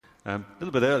A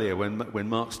little bit earlier, when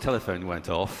Mark's telephone went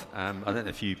off, I don't know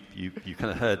if you kind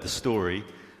of heard the story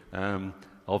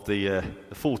of the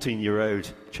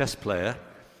 14-year-old chess player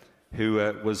who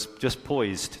was just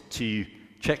poised to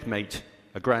checkmate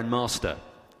a grandmaster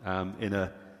in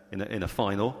a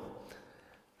final,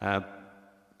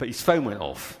 but his phone went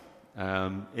off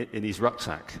in his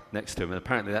rucksack next to him, and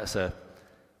apparently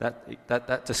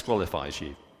that disqualifies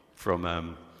you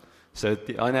from. So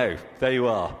I know, there you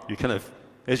are. You kind of,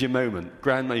 there's your moment.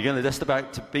 You're going to just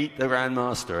about to beat the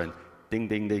grandmaster, and ding,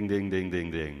 ding, ding, ding, ding, ding,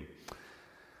 ding.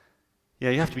 Yeah,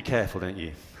 you have to be careful, don't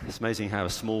you? It's amazing how a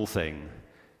small thing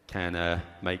can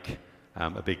make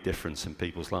a big difference in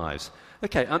people's lives.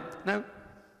 Okay, now,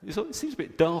 it seems a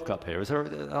bit dark up here.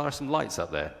 There are some lights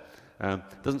up there.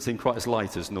 Doesn't seem quite as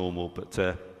light as normal,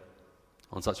 but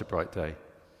on such a bright day.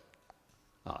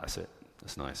 That's it.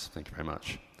 That's nice. Thank you very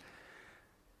much.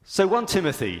 So 1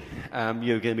 Timothy,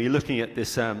 you're going to be looking at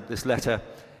this letter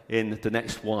in the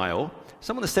next while.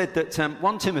 Someone has said that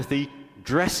 1 Timothy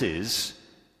dresses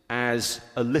as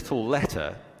a little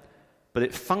letter, but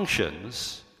it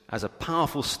functions as a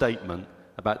powerful statement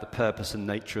about the purpose and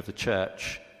nature of the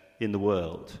church in the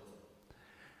world.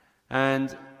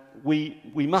 And we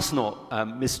must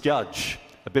not misjudge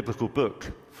a biblical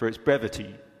book for its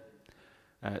brevity.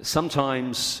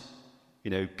 Sometimes,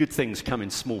 good things come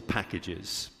in small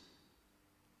packages.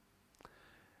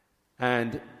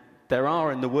 And there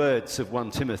are, in the words of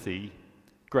 1 Timothy,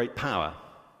 great power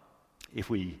if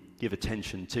we give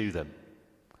attention to them.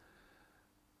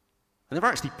 I never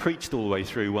actually preached all the way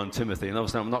through 1 Timothy, and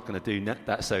obviously I'm not going to do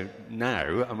that so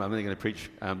now. I'm only going to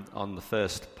preach on the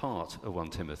first part of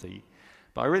 1 Timothy.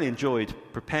 But I really enjoyed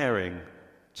preparing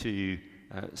to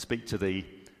speak to the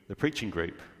preaching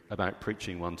group about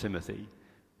preaching 1 Timothy,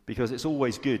 because it's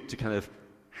always good to kind of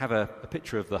have a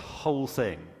picture of the whole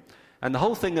thing. And the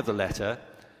whole thing of the letter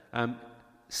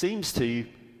seems to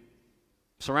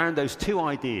surround those two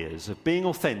ideas of being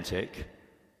authentic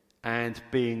and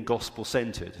being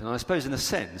gospel-centered. And I suppose in a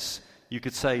sense, you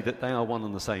could say that they are one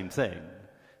and the same thing.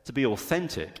 To be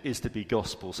authentic is to be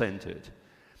gospel-centered.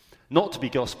 Not to be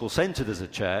gospel-centered as a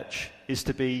church is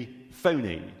to be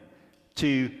phony,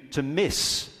 to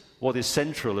miss what is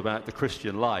central about the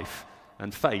Christian life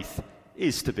and faith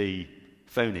is to be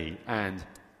phony and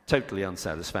totally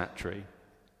unsatisfactory.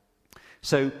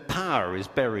 So power is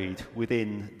buried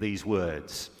within these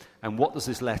words. And what does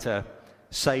this letter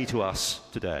say to us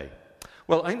today?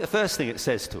 Well, I think the first thing it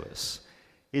says to us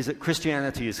is that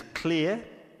Christianity is clear,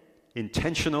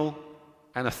 intentional,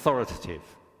 and authoritative.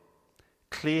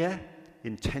 Clear,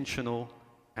 intentional,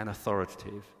 and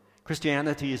authoritative.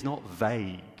 Christianity is not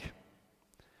vague.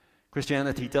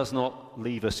 Christianity does not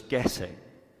leave us guessing.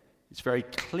 It's very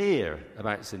clear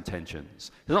about its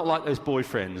intentions. It's not like those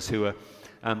boyfriends who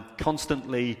are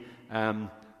constantly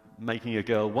making a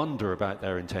girl wonder about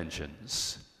their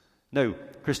intentions. No,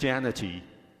 Christianity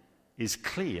is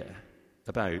clear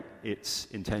about its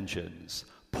intentions.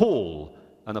 Paul,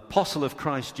 an apostle of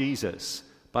Christ Jesus,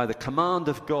 by the command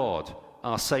of God,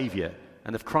 our Saviour,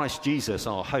 and of Christ Jesus,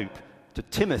 our hope, to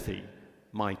Timothy,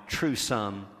 my true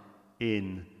son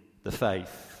in the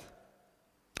faith.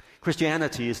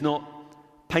 Christianity is not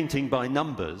painting by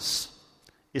numbers.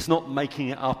 It's not making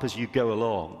it up as you go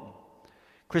along.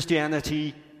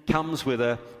 Christianity comes with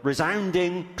a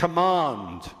resounding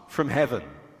command from heaven.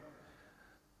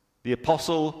 The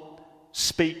apostle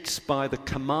speaks by the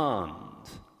command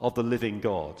of the living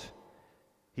God.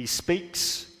 He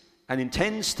speaks and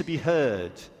intends to be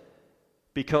heard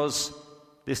because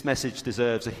this message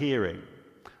deserves a hearing.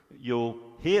 You'll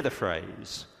hear the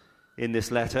phrase in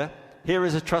this letter, "Here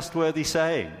is a trustworthy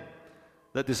saying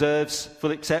that deserves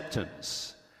full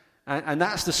acceptance." And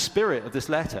that's the spirit of this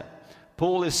letter.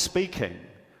 Paul is speaking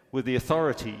with the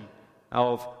authority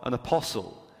of an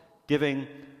apostle, giving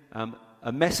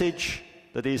a message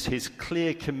that is his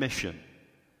clear commission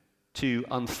to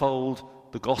unfold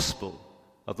the gospel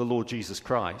of the Lord Jesus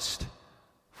Christ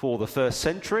for the first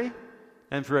century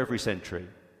and for every century.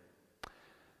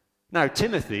 Now,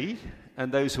 Timothy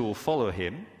and those who will follow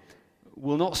him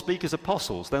will not speak as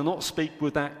apostles. They'll not speak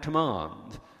with that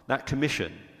command, that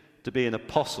commission to be an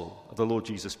apostle of the Lord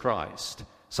Jesus Christ,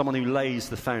 someone who lays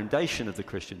the foundation of the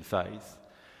Christian faith.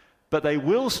 But they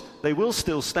will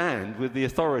still stand with the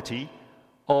authority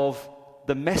of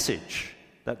the message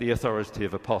that the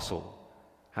authoritative apostle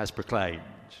has proclaimed.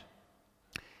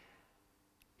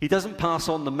 He doesn't pass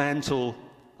on the mantle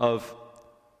of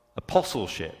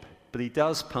apostleship, but he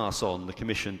does pass on the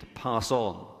commission to pass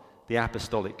on the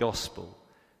apostolic gospel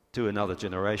to another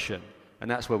generation.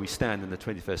 And that's where we stand in the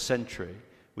 21st century.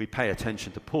 We pay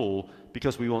attention to Paul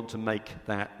because we want to make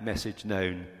that message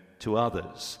known to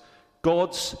others.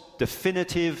 God's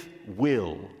definitive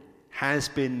will has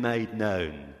been made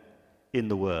known in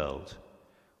the world.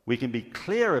 We can be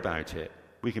clear about it,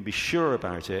 we can be sure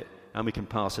about it, and we can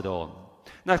pass it on.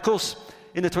 Now, of course,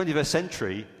 in the 21st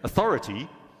century, authority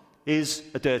is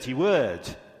a dirty word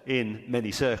in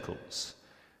many circles.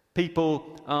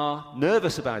 People are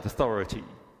nervous about authority,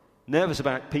 nervous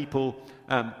about people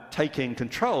taking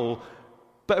control.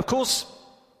 But of course,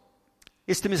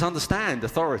 it's to misunderstand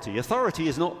authority. Authority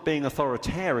is not being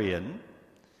authoritarian.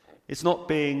 It's not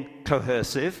being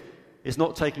coercive. It's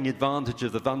not taking advantage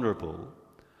of the vulnerable.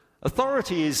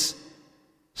 Authority is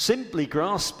simply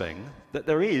grasping that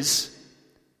there is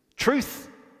truth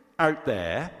out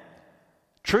there,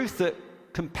 truth that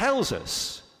compels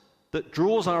us, that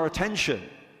draws our attention,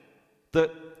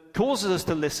 that causes us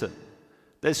to listen.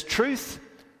 There's truth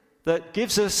that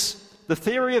gives us the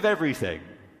theory of everything,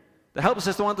 that helps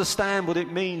us to understand what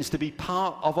it means to be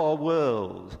part of our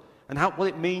world and what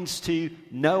it means to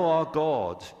know our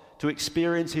God, to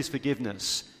experience his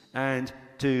forgiveness and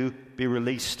to be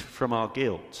released from our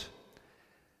guilt.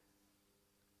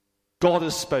 God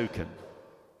has spoken.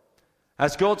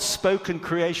 As God's spoken,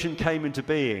 creation came into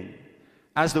being.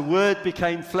 As the Word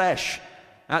became flesh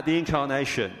at the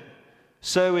incarnation,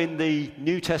 so in the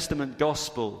New Testament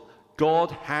gospel,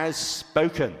 God has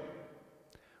spoken.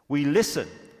 We listen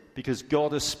because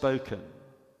God has spoken.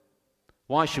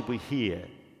 Why should we hear?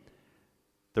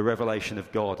 The revelation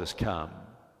of God has come.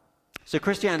 So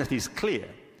Christianity is clear,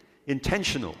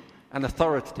 intentional, and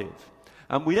authoritative.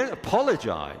 And we don't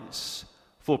apologize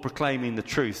for proclaiming the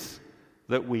truth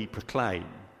that we proclaim.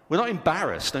 We're not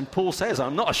embarrassed. And Paul says,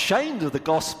 I'm not ashamed of the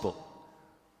gospel,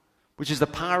 which is the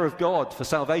power of God for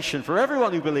salvation for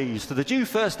everyone who believes, to the Jew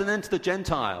first and then to the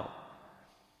Gentile.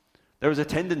 There is a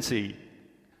tendency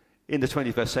in the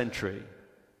 21st century,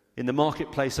 in the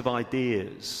marketplace of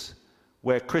ideas,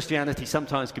 where Christianity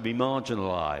sometimes can be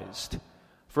marginalized,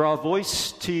 for our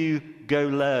voice to go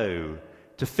low,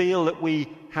 to feel that we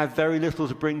have very little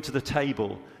to bring to the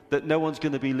table, that no one's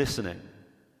going to be listening.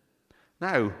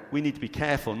 Now, we need to be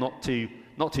careful not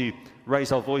to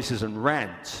raise our voices and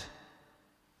rant.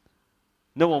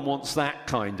 No one wants that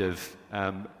kind of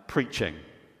preaching.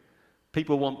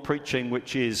 People want preaching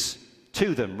which is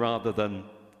to them rather than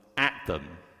at them.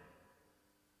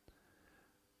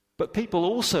 But people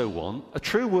also want a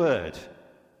true word.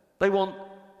 They want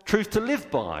truth to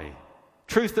live by,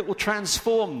 truth that will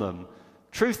transform them,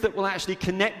 truth that will actually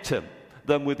connect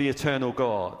them with the eternal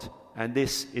God. And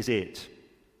this is it.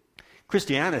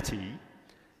 Christianity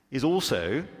is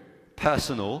also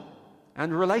personal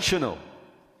and relational.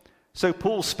 So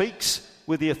Paul speaks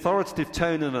with the authoritative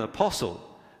tone of an apostle,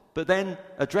 but then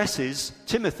addresses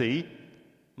Timothy,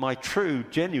 my true,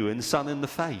 genuine son in the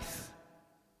faith.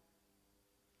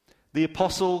 The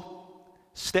apostle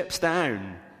steps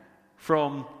down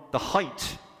from the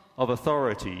height of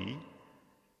authority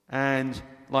and,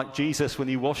 like Jesus when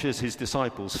he washes his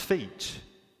disciples' feet,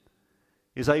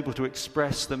 is able to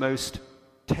express the most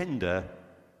tender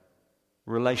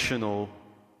relational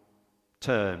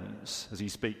terms as he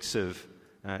speaks of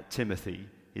Timothy,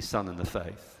 his son in the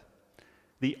faith.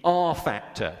 The R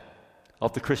factor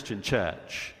of the Christian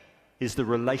church is the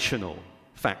relational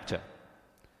factor.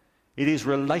 It is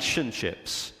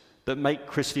relationships that make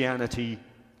Christianity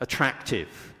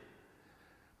attractive.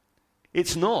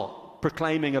 It's not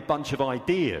proclaiming a bunch of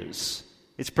ideas.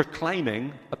 It's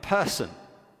proclaiming a person.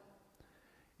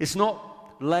 It's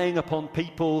not laying upon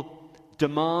people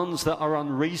demands that are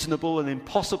unreasonable and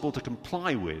impossible to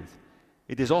comply with.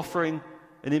 It is offering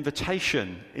an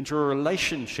invitation into a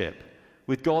relationship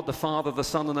with God the Father, the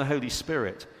Son, and the Holy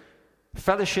Spirit.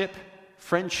 Fellowship,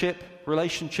 friendship,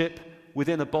 relationship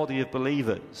within a body of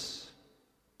believers.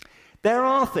 There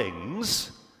are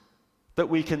things that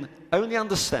we can only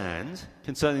understand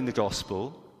concerning the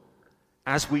gospel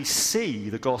as we see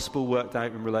the gospel worked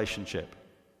out in relationship.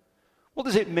 What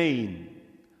does it mean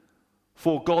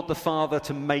for God the Father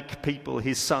to make people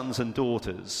his sons and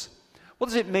daughters? What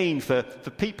does it mean for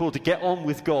people to get on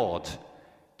with God,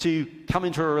 to come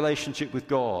into a relationship with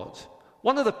God?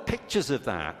 One of the pictures of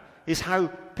that is how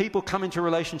people come into a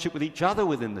relationship with each other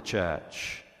within the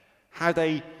church, how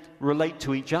they relate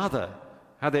to each other,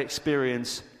 how they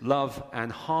experience love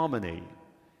and harmony.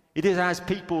 It is as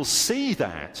people see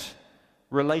that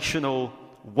relational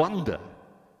wonder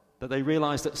that they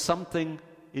realize that something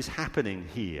is happening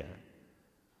here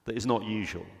that is not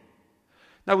usual.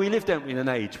 Now, we live, don't we, in an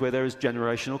age where there is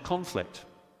generational conflict,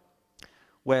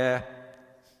 where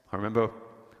I remember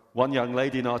one young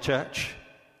lady in our church,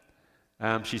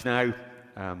 she's now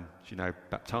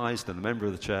baptized and a member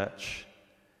of the church.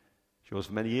 She was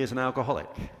for many years an alcoholic.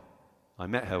 I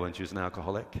met her when she was an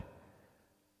alcoholic,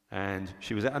 and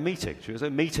she was at a meeting. She was at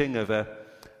a meeting of a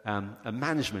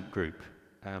management group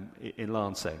in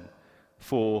Lansing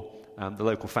for the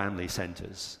local family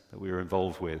centres that we were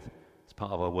involved with as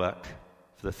part of our work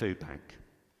for the food bank.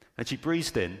 And she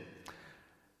breezed in,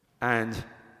 and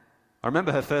I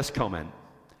remember her first comment: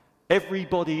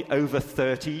 "Everybody over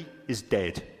 30 is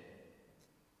dead."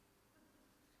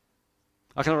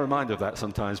 I can remind her of that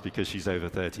sometimes because she's over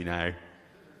 30 now.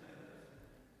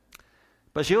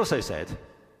 But she also said,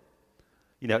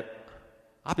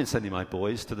 I've been sending my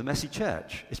boys to the Messy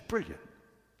Church. It's brilliant.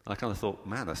 And I kind of thought,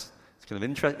 man, it's kind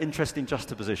of interesting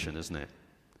juxtaposition, isn't it?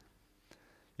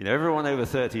 Everyone over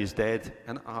 30 is dead,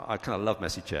 and I kind of love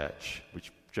Messy Church,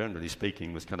 which, generally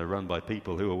speaking, was kind of run by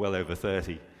people who are well over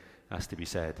 30, has to be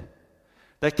said.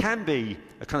 There can be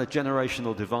a kind of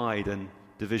generational divide and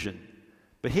division.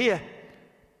 But here,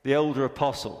 the older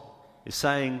apostle is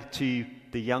saying to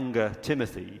the younger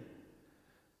Timothy,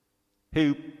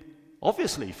 who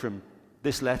obviously from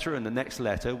this letter and the next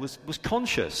letter was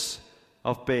conscious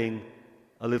of being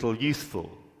a little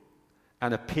youthful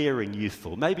and appearing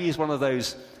youthful. Maybe he's one of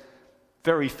those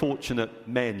very fortunate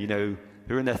men, who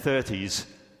are in their 30s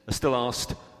are still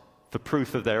asked for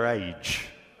proof of their age.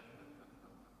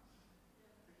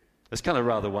 It's kind of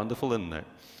rather wonderful, isn't it?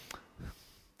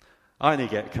 I only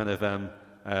get kind of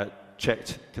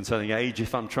checked concerning age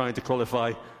if I'm trying to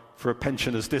qualify for a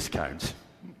pensioner's discount,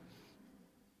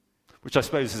 which I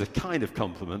suppose is a kind of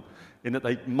compliment in that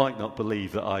they might not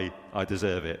believe that I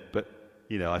deserve it. But,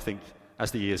 I think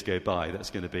as the years go by, that's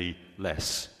going to be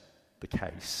less the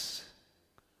case.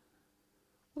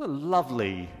 What a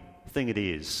lovely thing it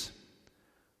is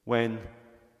when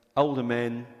older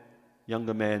men,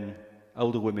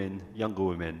 older women, younger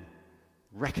women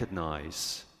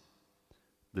recognize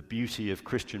the beauty of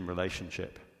Christian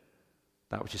relationship,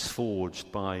 that which is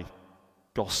forged by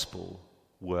gospel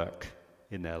work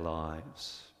in their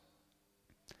lives.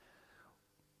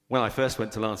 When I first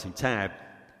went to Lansing Tab,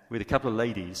 we had a couple of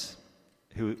ladies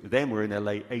who then were in their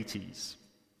late 80s.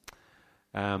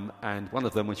 And one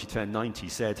of them, when she turned 90,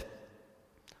 said,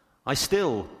 "I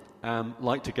still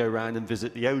like to go around and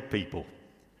visit the old people."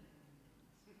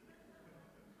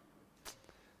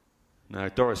 Now,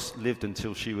 Doris lived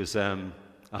until she was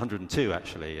 102,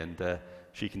 actually, and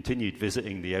she continued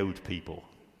visiting the old people.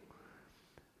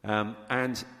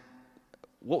 And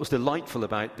what was delightful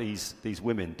about these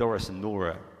women, Doris and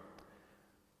Nora,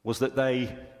 was that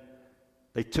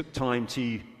they took time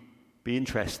to be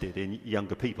interested in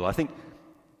younger people. I think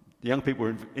the young people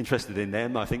were interested in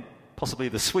them. I think possibly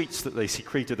the sweets that they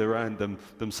secreted around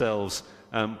themselves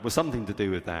was something to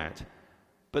do with that.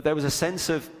 But there was a sense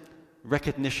of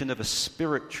recognition of a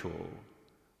spiritual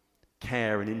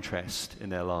care and interest in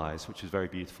their lives, which is very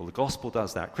beautiful. The gospel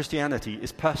does that. Christianity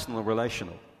is personal and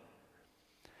relational.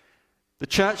 The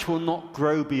church will not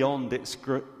grow beyond its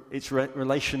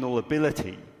relational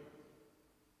ability.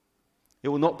 It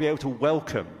will not be able to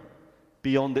welcome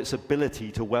beyond its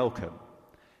ability to welcome.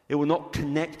 It will not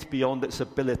connect beyond its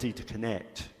ability to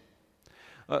connect.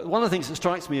 One of the things that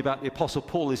strikes me about the Apostle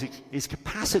Paul is his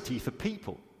capacity for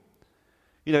people.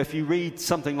 If you read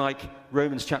something like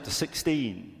Romans chapter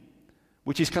 16,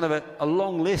 which is kind of a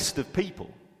long list of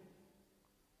people,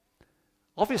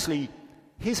 obviously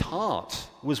his heart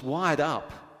was wired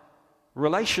up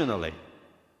relationally.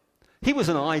 He was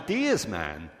an ideas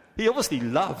man. He obviously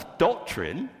loved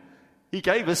doctrine. He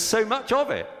gave us so much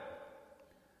of it.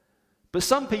 But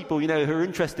some people, who are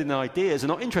interested in ideas are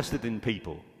not interested in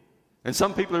people. And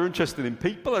some people who are interested in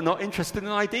people are not interested in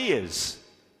ideas.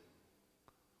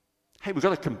 Hey, we've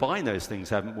got to combine those things,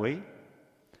 haven't we?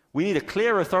 We need a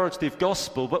clear, authoritative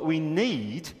gospel, but we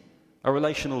need a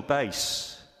relational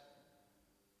base.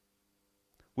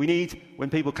 We need, when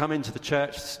people come into the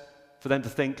church, for them to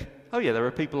think, oh yeah, there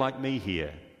are people like me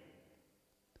here.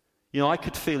 I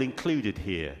could feel included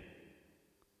here.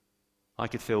 I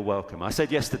could feel welcome. I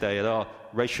said yesterday at our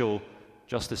racial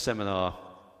justice seminar,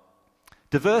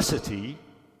 diversity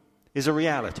is a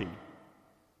reality.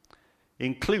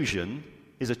 Inclusion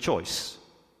is a choice.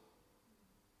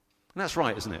 And that's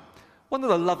right, isn't it? One of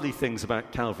the lovely things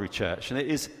about Calvary Church, and it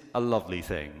is a lovely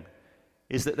thing,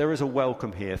 is that there is a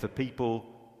welcome here for people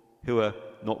who are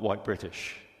not white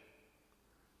British.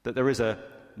 That there is a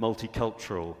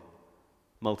multicultural,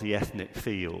 multi-ethnic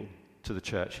feel to the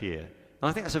church here. And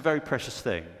I think that's a very precious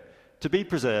thing, to be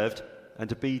preserved and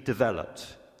to be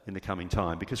developed in the coming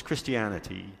time, because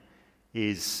Christianity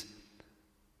is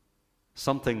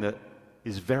something that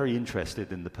is very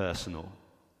interested in the personal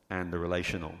and the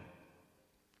relational.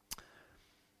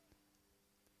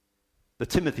 The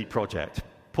Timothy Project.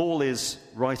 Paul is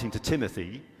writing to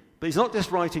Timothy But he's not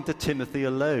just writing to Timothy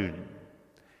alone.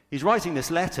 He's writing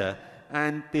this letter,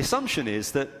 and the assumption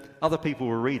is that other people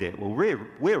will read it. Well,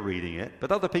 we're reading it,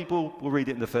 but other people will read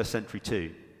it in the first century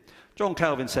too. John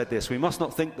Calvin said this: "We must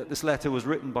not think that this letter was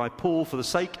written by Paul for the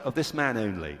sake of this man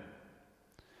only.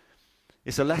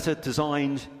 It's a letter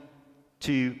designed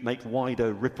to make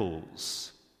wider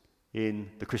ripples in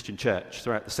the Christian church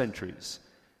throughout the centuries,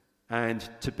 and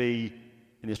to be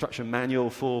an instruction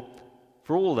manual for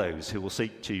all those who will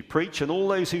seek to preach and all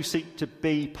those who seek to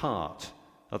be part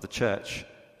of the church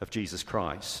of Jesus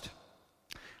Christ."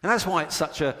 And that's why it's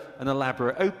such an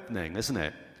elaborate opening, isn't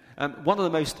it? One of the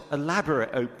most elaborate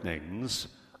openings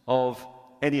of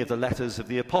any of the letters of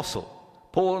the apostle.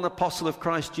 Paul, an apostle of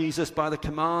Christ Jesus, by the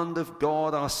command of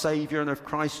God our Saviour, and of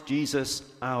Christ Jesus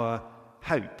our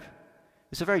hope.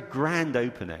 It's a very grand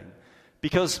opening,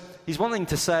 because he's wanting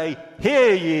to say,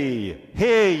 hear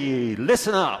ye,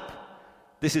 listen up.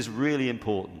 This is really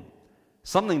important.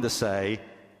 Something to say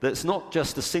that's not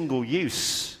just a single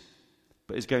use,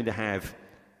 but is going to have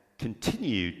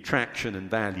continued traction and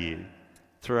value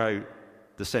throughout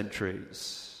the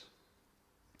centuries.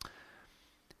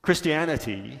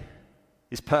 Christianity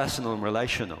is personal and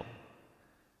relational.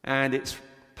 And it's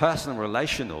personal and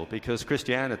relational because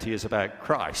Christianity is about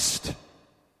Christ.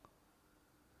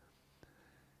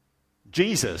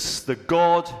 Jesus, the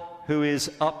God who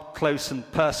is up close and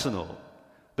personal,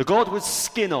 the God with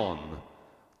skin on,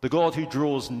 the God who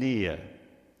draws near.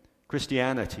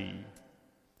 Christianity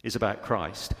is about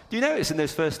Christ. Do you notice in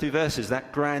those first two verses,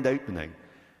 that grand opening?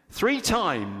 3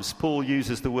 times Paul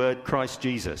uses the word Christ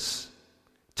Jesus.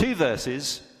 2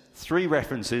 verses, 3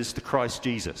 references to Christ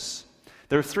Jesus.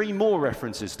 There are 3 more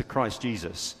references to Christ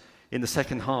Jesus in the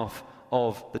second half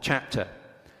of the chapter.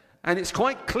 And it's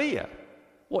quite clear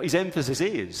what his emphasis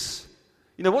is.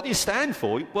 You know, what do you stand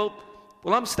for? Well,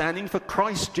 I'm standing for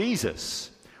Christ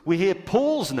Jesus. We hear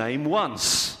Paul's name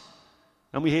once,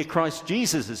 and we hear Christ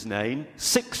Jesus' name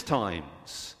 6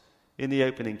 times in the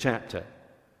opening chapter.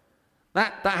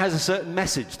 That has a certain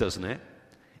message, doesn't it?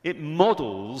 It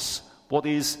models what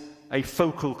is a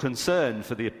focal concern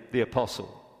for the apostle.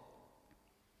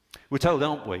 We're told,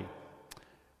 aren't we,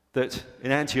 that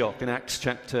in Antioch in Acts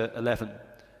chapter 11,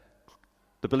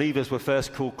 the believers were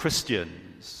first called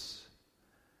Christians.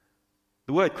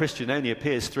 The word Christian only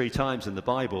appears 3 times in the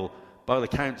Bible. By all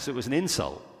accounts, it was an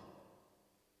insult.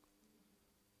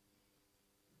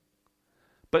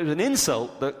 But it was an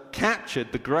insult that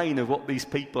captured the grain of what these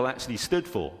people actually stood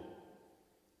for.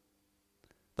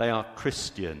 They are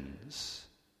Christians.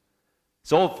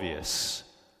 It's obvious.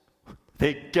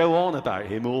 They go on about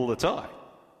him all the time.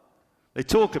 They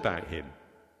talk about him.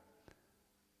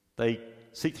 They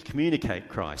seek to communicate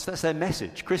Christ. That's their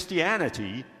message.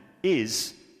 Christianity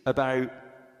is about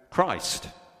Christ.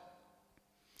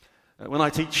 When I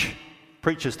teach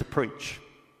preachers to preach,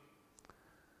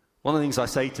 one of the things I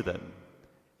say to them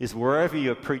is, wherever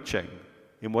you're preaching,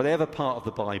 in whatever part of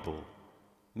the Bible,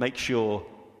 make sure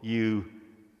you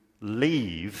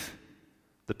leave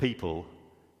the people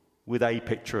with a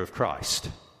picture of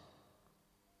Christ.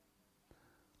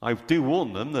 I do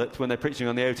warn them that when they're preaching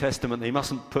on the Old Testament, they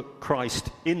mustn't put Christ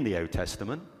in the Old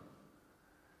Testament.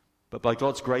 But by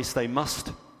God's grace, they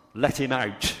must let him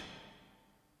out.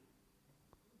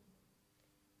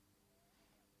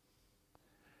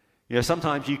 You know,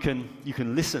 sometimes you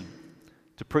can listen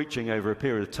to preaching over a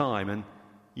period of time, and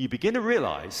you begin to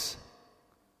realize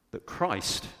that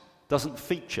Christ doesn't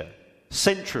feature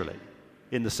centrally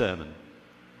in the sermon.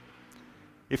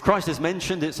 If Christ is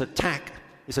mentioned, it's a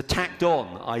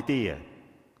tacked-on idea.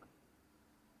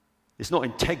 It's not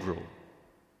integral.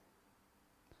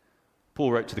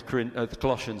 Paul wrote to the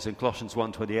Colossians in Colossians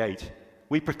 1:28,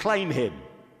 we proclaim him.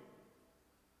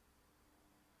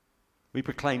 We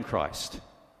proclaim Christ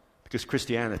because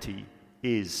Christianity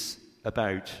is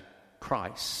about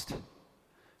Christ.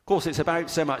 Of course, it's about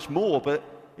so much more, but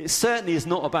it certainly is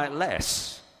not about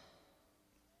less.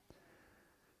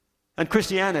 And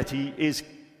Christianity is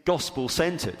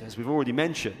gospel-centered, as we've already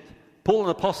mentioned. Paul, an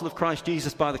apostle of Christ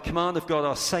Jesus, by the command of God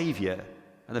our Saviour,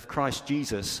 and of Christ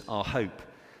Jesus our hope.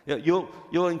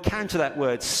 You'll encounter that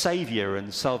word Saviour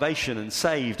and salvation and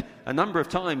saved a number of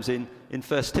times in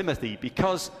 1 Timothy,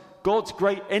 because God's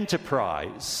great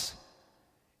enterprise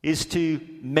is to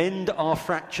mend our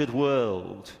fractured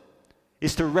world,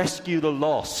 is to rescue the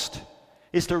lost,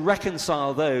 is to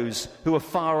reconcile those who are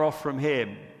far off from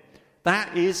him.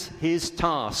 That is his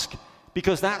task,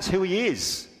 because that's who he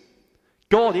is.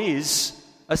 God is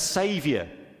a saviour.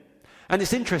 And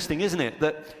it's interesting, isn't it,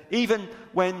 that even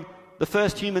when the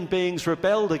first human beings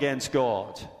rebelled against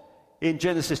God in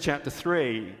Genesis chapter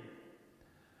 3,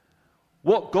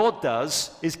 What God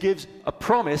does is gives a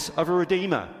promise of a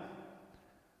Redeemer.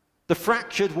 The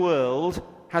fractured world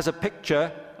has a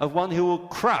picture of one who will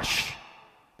crush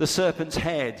the serpent's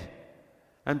head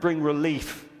and bring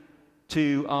relief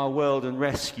to our world and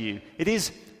rescue. It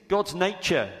is God's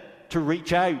nature to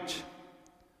reach out,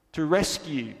 to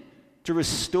rescue, to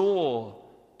restore,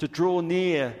 to draw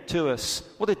near to us.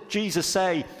 What did Jesus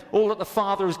say? All that the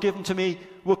Father has given to me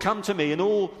will come to me, and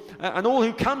all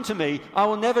who come to me I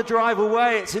will never drive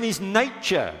away. It's in his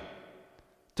nature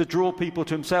to draw people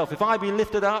to himself. If I be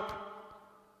lifted up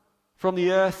from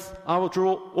the earth, I will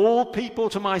draw all people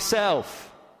to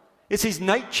myself. It's his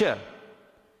nature.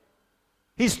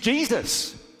 He's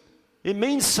Jesus. It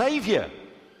means Saviour.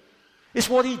 It's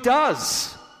what he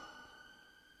does.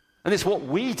 And it's what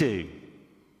we do.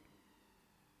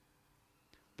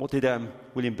 What did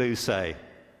William Booth say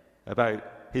about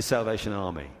his Salvation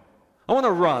Army? I want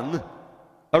to run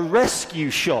a rescue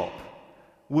shop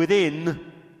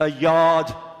within a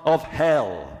yard of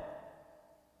hell.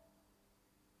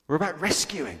 We're about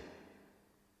rescuing.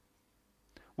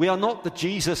 We are not the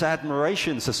Jesus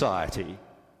Admiration Society.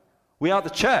 We are the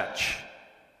church.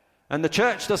 And the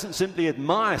church doesn't simply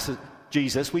admire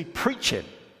Jesus, we preach him.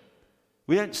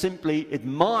 We don't simply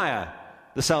admire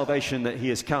the salvation that he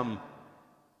has come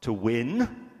to win.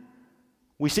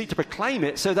 We seek to proclaim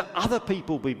it so that other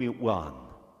people will be won.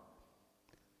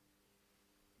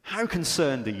 How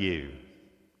concerned are you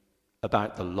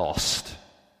about the lost?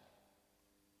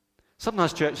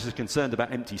 Sometimes churches are concerned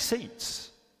about empty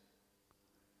seats.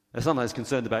 They're sometimes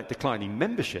concerned about declining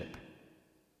membership,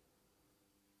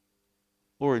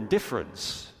 or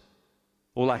indifference,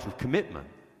 or lack of commitment.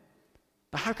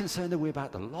 But how concerned are we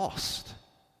about the lost?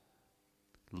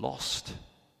 Lost,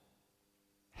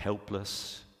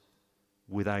 helpless,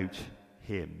 without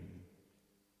him.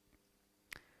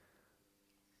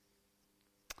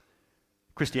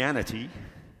 Christianity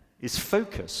is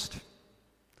focused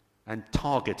and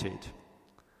targeted.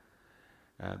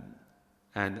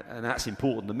 And that's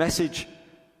important. The message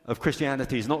of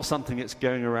Christianity is not something that's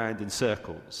going around in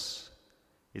circles.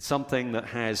 It's something that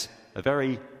has a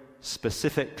very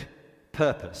specific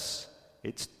purpose.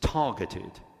 It's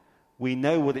targeted. We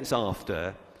know what it's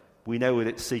after. We know what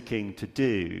it's seeking to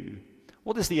do.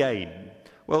 What is the aim?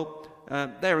 Well,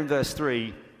 there in verse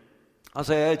 3, as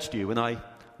I urged you when I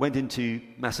went into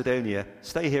Macedonia,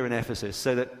 stay here in Ephesus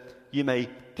so that you may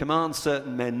command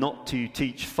certain men not to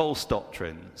teach false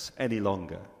doctrines any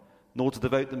longer, nor to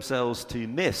devote themselves to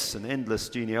myths and endless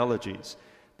genealogies.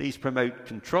 These promote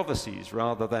controversies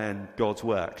rather than God's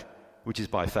work, which is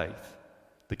by faith.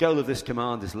 The goal of this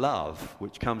command is love,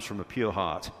 which comes from a pure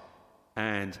heart,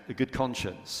 and a good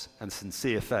conscience and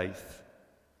sincere faith.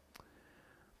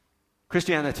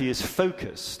 Christianity is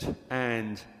focused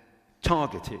and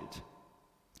targeted.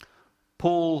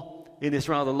 Paul, in this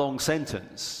rather long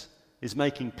sentence, is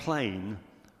making plain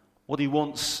what he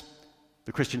wants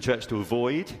the Christian church to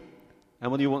avoid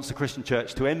and what he wants the Christian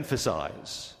church to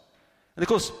emphasize. And of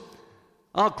course,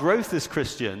 our growth as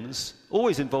Christians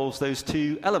always involves those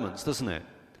two elements, doesn't it?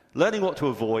 Learning what to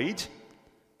avoid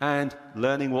and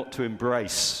learning what to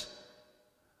embrace.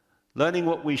 Learning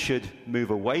what we should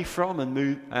move away from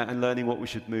and learning what we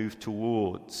should move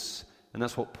towards. And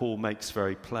that's what Paul makes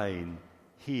very plain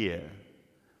here.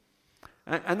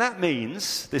 And that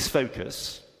means, this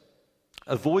focus,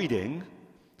 avoiding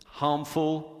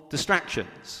harmful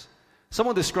distractions.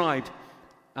 Someone described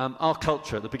our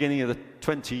culture at the beginning of the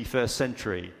 21st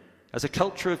century as a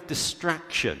culture of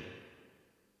distraction.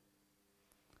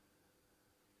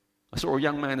 I saw a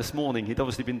young man this morning. He'd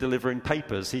obviously been delivering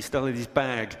papers. He still had his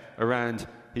bag around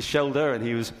his shoulder, and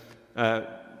he was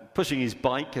pushing his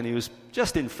bike, and he was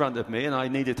just in front of me, and I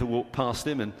needed to walk past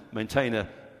him and maintain a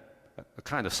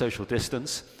kind of social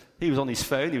distance. He was on his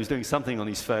phone. He was doing something on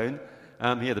his phone.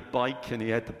 He had a bike, and he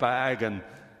had the bag, and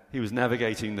he was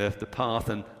navigating the path,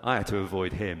 and I had to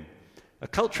avoid him. A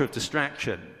culture of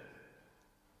distraction.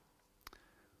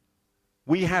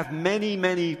 We have many,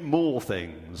 many more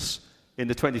things in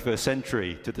the 21st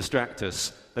century to distract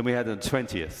us than we had in the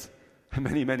 20th.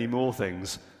 Many, many more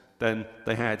things than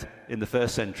they had in the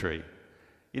first century.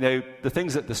 You know, the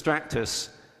things that distract us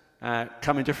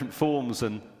come in different forms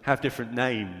and have different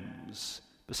names.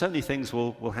 But so many things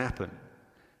will happen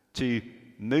to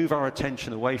move our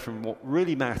attention away from what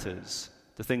really matters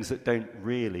to things that don't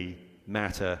really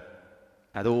matter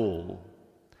at all.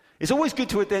 It's always good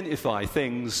to identify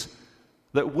things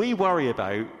that we worry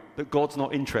about that God's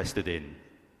not interested in,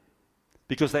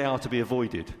 because they are to be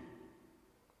avoided.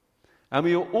 And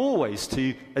we are always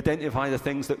to identify the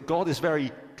things that God is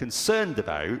very concerned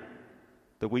about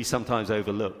that we sometimes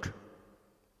overlook.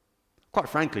 Quite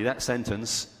frankly, that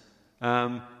sentence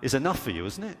is enough for you,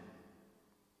 isn't it?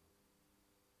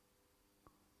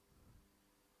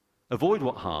 Avoid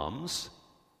what harms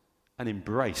and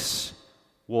embrace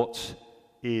what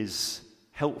is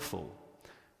helpful.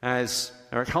 As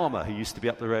Eric Harmer, who used to be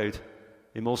up the road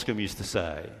in Moulsecoomb, used to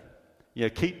say,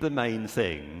 keep the main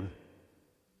thing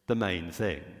the main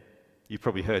thing. You've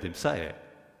probably heard him say it.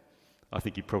 I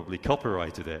think he probably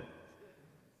copyrighted it.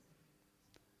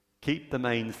 Keep the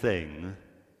main thing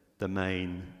the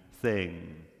main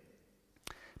thing.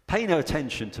 Pay no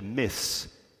attention to myths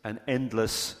and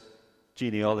endless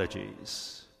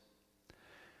genealogies.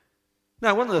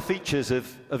 Now, one of the features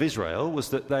of Israel was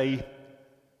that they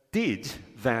did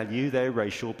value their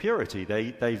racial purity.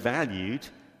 They valued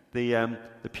the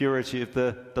purity of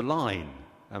the line.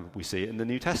 We see it in the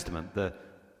New Testament. The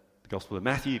Gospel of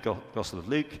Matthew, Gospel of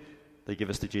Luke, they give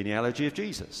us the genealogy of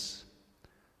Jesus.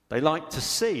 They like to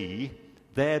see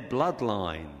their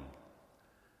bloodline.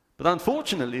 But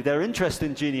unfortunately, their interest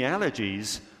in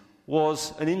genealogies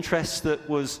was an interest that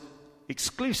was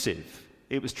exclusive.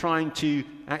 It was trying to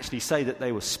actually say that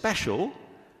they were special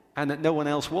and that no one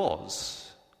else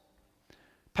was.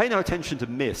 Pay no attention to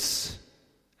myths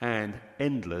and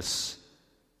endless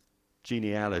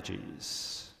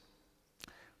genealogies.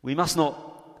 We must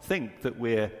not think that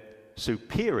we're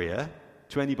superior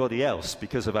to anybody else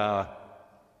because of our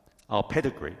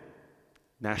pedigree,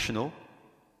 national,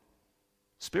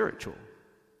 spiritual.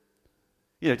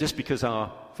 Just because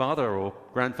our father or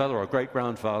grandfather or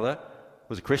great-grandfather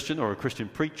was a Christian or a Christian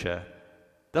preacher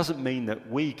doesn't mean that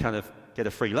we kind of get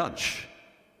a free lunch.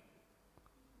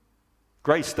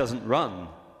 Grace doesn't run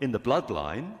in the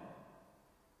bloodline.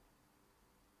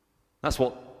 That's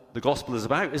what the gospel is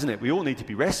about, isn't it? We all need to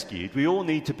be rescued. We all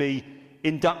need to be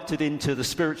inducted into the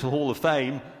spiritual hall of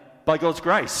fame by God's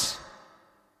grace.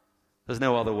 There's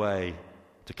no other way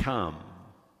to come.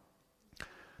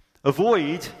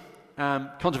 Avoid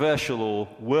controversial or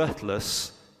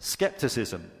worthless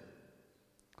skepticism.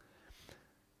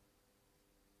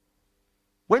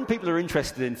 When people are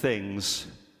interested in things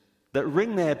that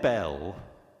ring their bell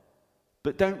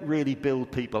but don't really build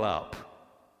people up,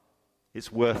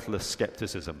 it's worthless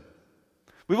skepticism.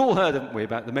 We've all heard, haven't we,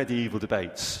 about the medieval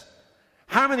debates.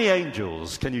 How many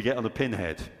angels can you get on a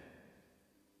pinhead?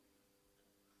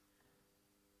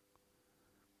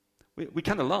 We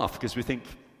kind of laugh because we think,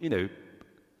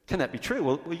 can that be true?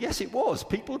 Well, yes, it was.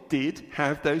 People did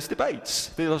have those debates,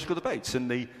 theological debates in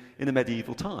the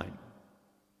medieval time.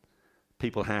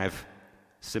 People have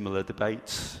similar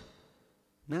debates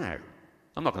now.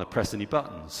 I'm not going to press any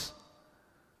buttons.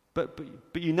 But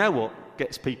you know what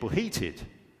gets people heated.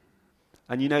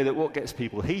 And you know that what gets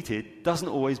people heated doesn't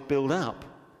always build up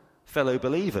fellow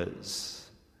believers.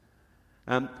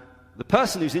 The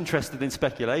person who's interested in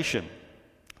speculation,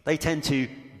 they tend to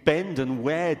bend and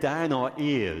wear down our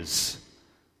ears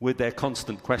with their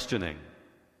constant questioning.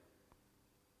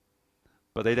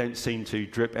 But they don't seem to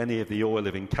drip any of the oil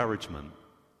of encouragement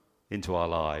into our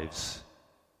lives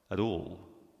at all.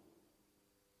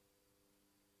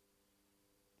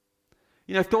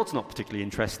 If God's not particularly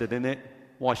interested in it,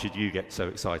 why should you get so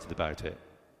excited about it?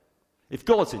 If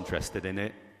God's interested in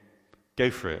it, go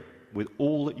for it with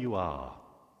all that you are.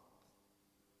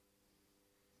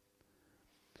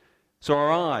 So our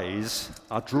eyes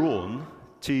are drawn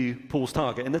to Paul's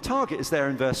target. And the target is there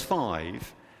in verse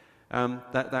 5.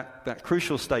 That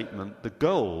crucial statement, the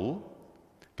goal,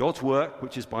 God's work,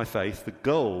 which is by faith, the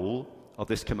goal of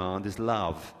this command is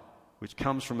love, which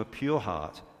comes from a pure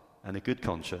heart and a good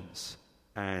conscience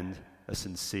and a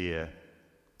sincere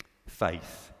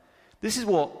faith. This is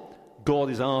what God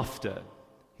is after.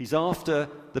 He's after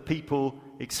the people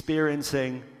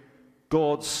experiencing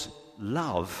God's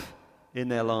love in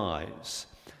their lives.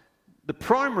 The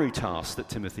primary task that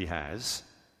Timothy has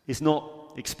is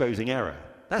not exposing error.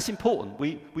 That's important.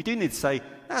 We do need to say,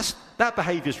 that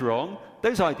behaviour's wrong,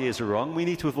 those ideas are wrong, we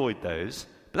need to avoid those.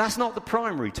 But that's not the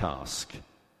primary task.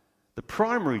 The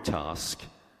primary task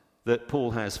that Paul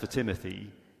has for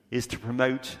Timothy is to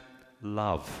promote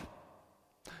love.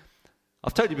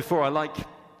 I've told you before, I like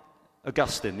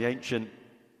Augustine, the ancient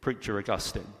preacher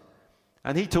Augustine.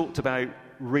 And he talked about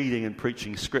reading and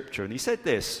preaching Scripture. And he said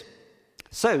this: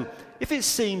 so, if it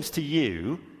seems to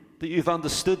you that you've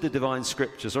understood the divine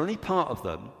Scriptures, or any part of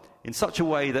them, in such a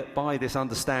way that by this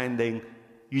understanding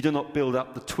you do not build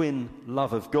up the twin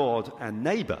love of God and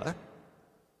neighbour,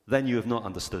 then you have not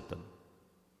understood them.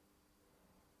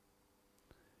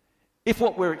 If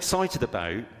what we're excited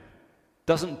about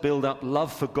doesn't build up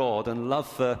love for God and love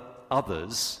for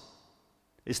others,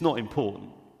 it's not important.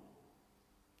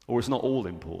 Or it's not all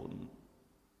important.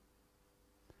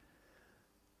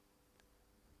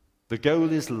 The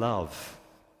goal is love.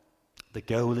 The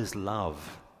goal is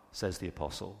love, says the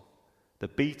apostle. The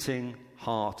beating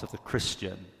heart of the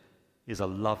Christian is a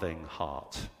loving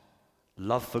heart.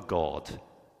 Love for God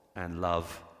and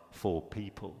love for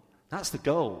people. That's the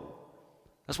goal.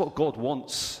 That's what God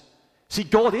wants. See,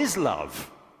 God is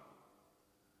love.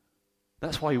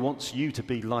 That's why he wants you to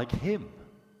be like him.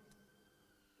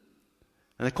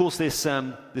 And of course, this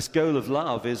goal of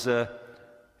love is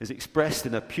expressed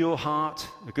in a pure heart,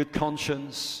 a good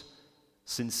conscience,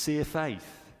 sincere faith,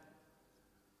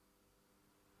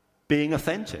 being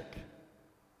authentic,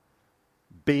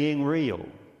 being real.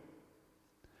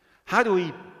 How do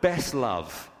we best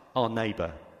love our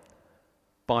neighbour?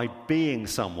 By being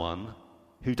someone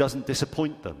who doesn't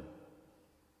disappoint them.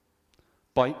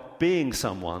 By being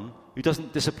someone who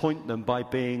doesn't disappoint them by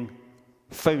being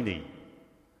phony,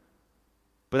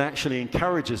 but actually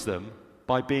encourages them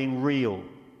by being real.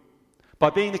 By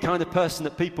being the kind of person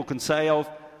that people can say of,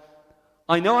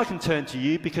 I know I can turn to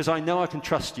you because I know I can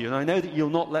trust you, and I know that you'll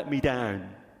not let me down.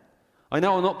 I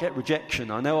know I'll not get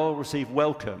rejection. I know I'll receive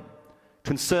welcome,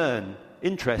 concern,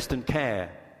 interest, and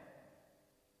care.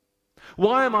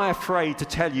 Why am I afraid to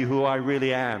tell you who I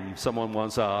really am? Someone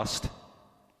once asked.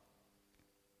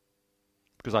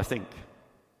 Because I think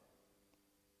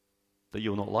that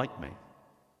you'll not like me.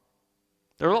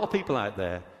 There are a lot of people out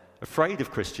there afraid of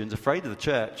Christians, afraid of the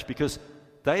church, because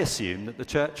they assume that the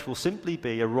church will simply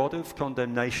be a rod of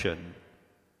condemnation,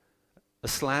 a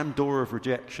slammed door of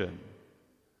rejection,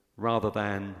 rather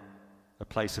than a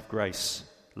place of grace,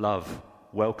 love,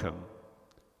 welcome,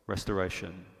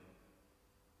 restoration.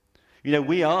 You know,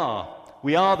 we are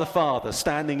the Father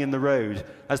standing in the road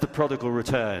as the prodigal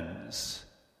returns.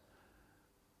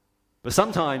 But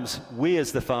sometimes we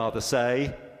as the Father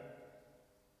say,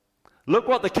 look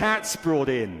what the cat's brought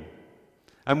in.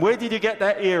 And where did you get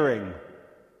that earring?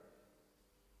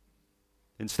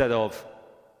 Instead of,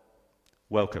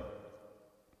 welcome.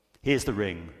 Here's the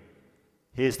ring.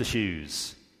 Here's the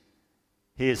shoes.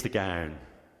 Here's the gown.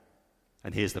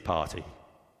 And here's the party.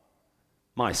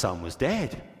 My son was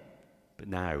dead, but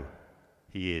now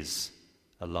he is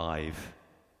alive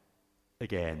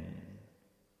again.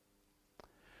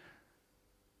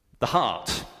 The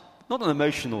heart, not an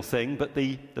emotional thing, but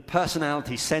the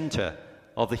personality center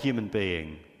of the human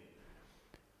being.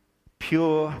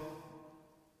 Pure,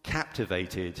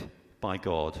 captivated by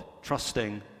God,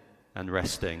 trusting and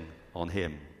resting on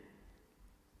him.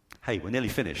 Hey, we're nearly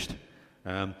finished.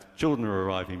 Children are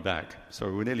arriving back.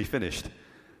 Sorry, we're nearly finished.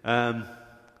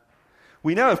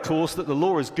 We know, of course, that the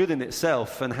law is good in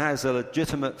itself and has a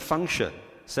legitimate function,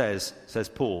 says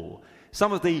Paul.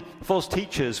 Some of the false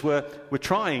teachers were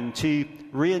trying to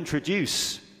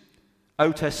reintroduce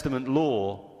Old Testament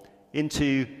law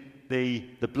into the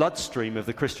bloodstream of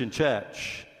the Christian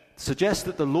church, to suggest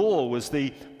that the law was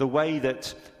the way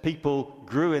that people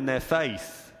grew in their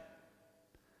faith.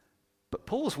 But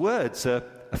Paul's words are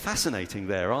fascinating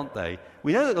there, aren't they?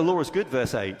 We know that the law is good,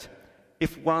 verse 8,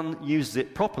 if one uses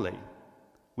it properly.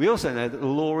 We also know that the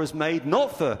law is made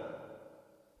not for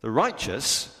the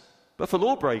righteous, but for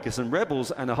lawbreakers and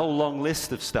rebels and a whole long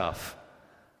list of stuff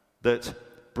that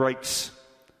breaks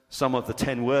some of the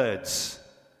 10 words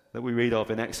that we read of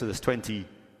in Exodus 20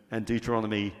 and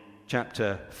Deuteronomy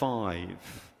chapter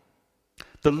 5.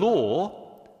 The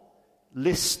law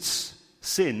lists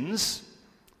sins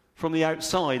from the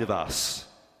outside of us.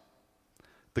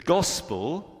 The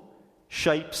gospel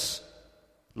shapes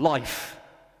life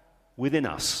within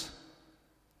us.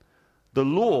 The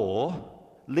law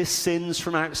lists sins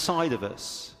from outside of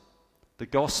us. The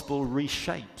gospel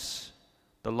reshapes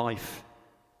the life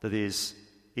that is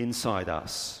inside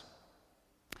us.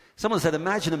 Someone said,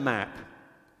 imagine a map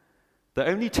that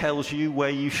only tells you where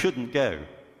you shouldn't go.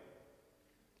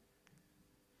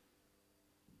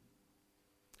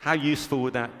 How useful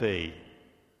would that be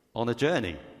on a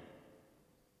journey?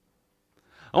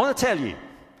 I want to tell you,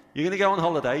 you're going to go on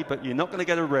holiday, but you're not going to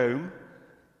go to Rome,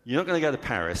 you're not going to go to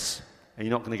Paris, and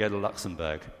you're not going to go to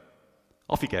Luxembourg.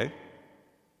 Off you go.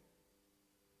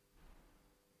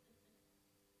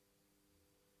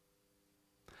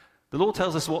 The law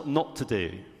tells us what not to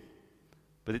do,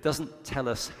 but it doesn't tell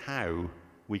us how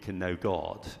we can know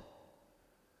God.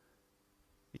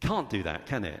 It can't do that,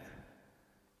 can it?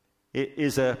 It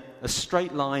is a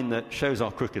straight line that shows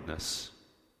our crookedness.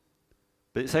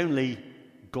 But it's only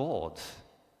God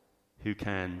who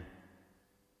can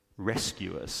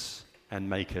rescue us and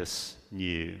make us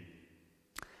new.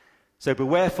 So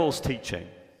beware false teaching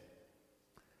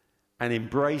and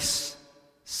embrace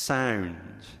sound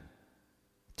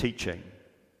teaching.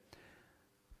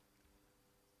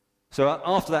 So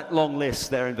after that long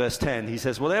list there in verse 10, he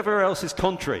says, whatever else is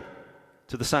contrary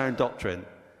to the sound doctrine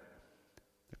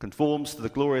that conforms to the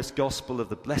glorious gospel of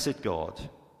the blessed God,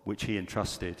 which he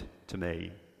entrusted to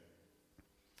me.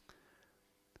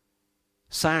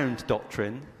 Sound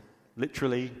doctrine,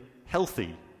 literally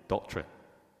healthy doctrine.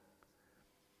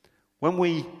 When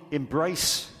we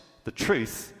embrace the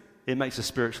truth, it makes us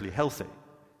spiritually healthy.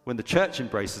 When the church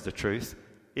embraces the truth,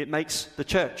 it makes the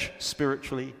church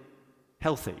spiritually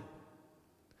healthy.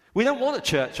 We don't want a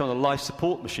church on a life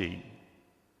support machine.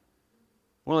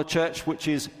 We want a church which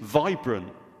is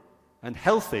vibrant and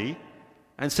healthy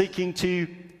and seeking to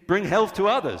bring health to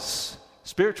others,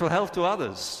 spiritual health to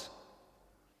others.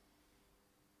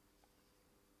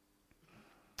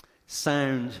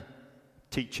 Sound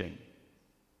teaching.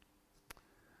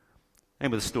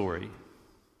 End with a story.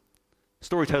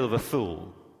 Story told of a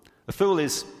fool. A fool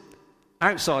is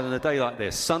outside on a day like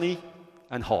this, sunny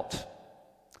and hot,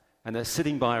 and they're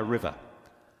sitting by a river,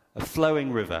 a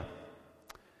flowing river,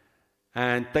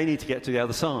 and they need to get to the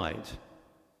other side.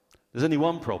 There's only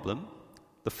one problem: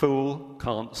 the fool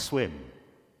can't swim.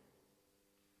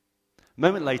 A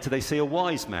moment later, they see a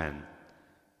wise man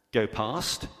go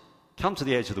past, come to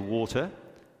the edge of the water,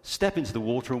 step into the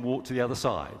water and walk to the other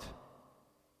side.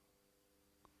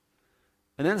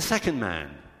 And then the second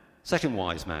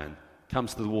wise man,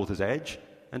 comes to the water's edge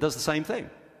and does the same thing.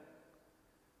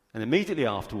 And immediately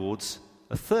afterwards,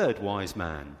 a third wise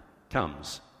man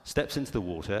comes, steps into the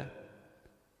water,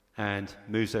 and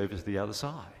moves over to the other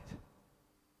side.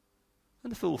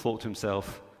 And the fool thought to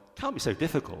himself, can't be so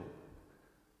difficult.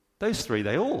 Those three,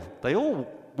 they all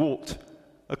walked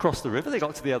across the river. They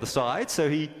got to the other side, so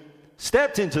he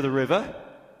stepped into the river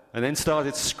and then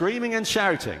started screaming and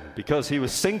shouting because he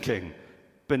was sinking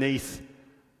beneath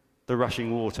the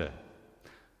rushing water.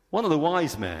 One of the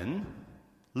wise men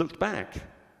looked back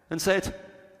and said,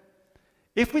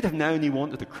 if we'd have known he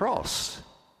wanted to cross,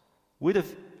 we'd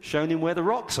have shown him where the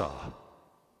rocks are.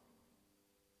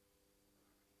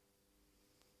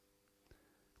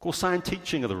 Of course, sound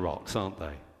teaching are the rocks, aren't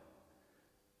they?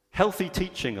 Healthy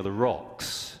teaching are the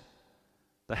rocks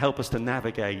that help us to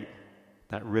navigate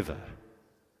that river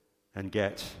and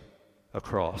get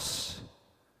across.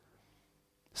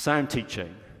 Sound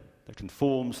teaching that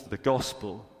conforms to the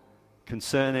gospel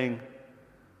concerning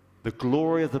the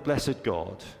glory of the blessed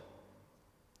God,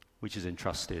 which is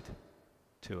entrusted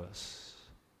to us.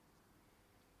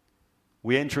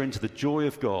 We enter into the joy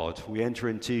of God, we enter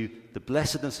into the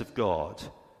blessedness of God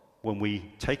when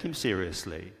we take him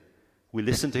seriously, we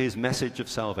listen to his message of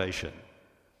salvation,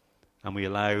 and we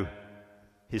allow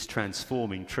his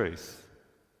transforming truth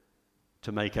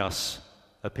to make us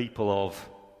a people of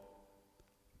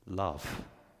love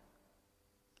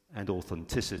and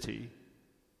authenticity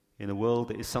in a world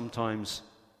that is sometimes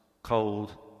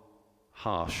cold,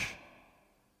 harsh,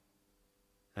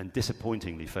 and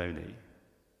disappointingly phony.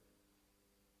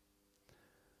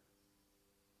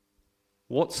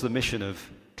 What's the mission of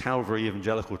Calvary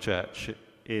Evangelical Church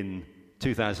in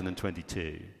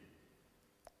 2022?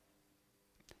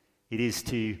 It is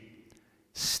to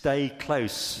stay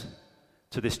close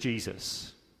to this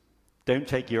Jesus. Don't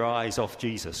take your eyes off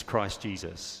Jesus, Christ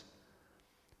Jesus.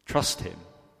 Trust him,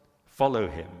 follow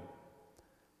him,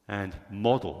 and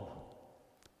model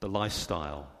the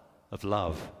lifestyle of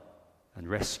love and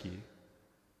rescue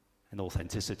and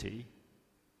authenticity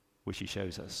which he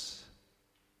shows us.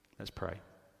 Let's pray.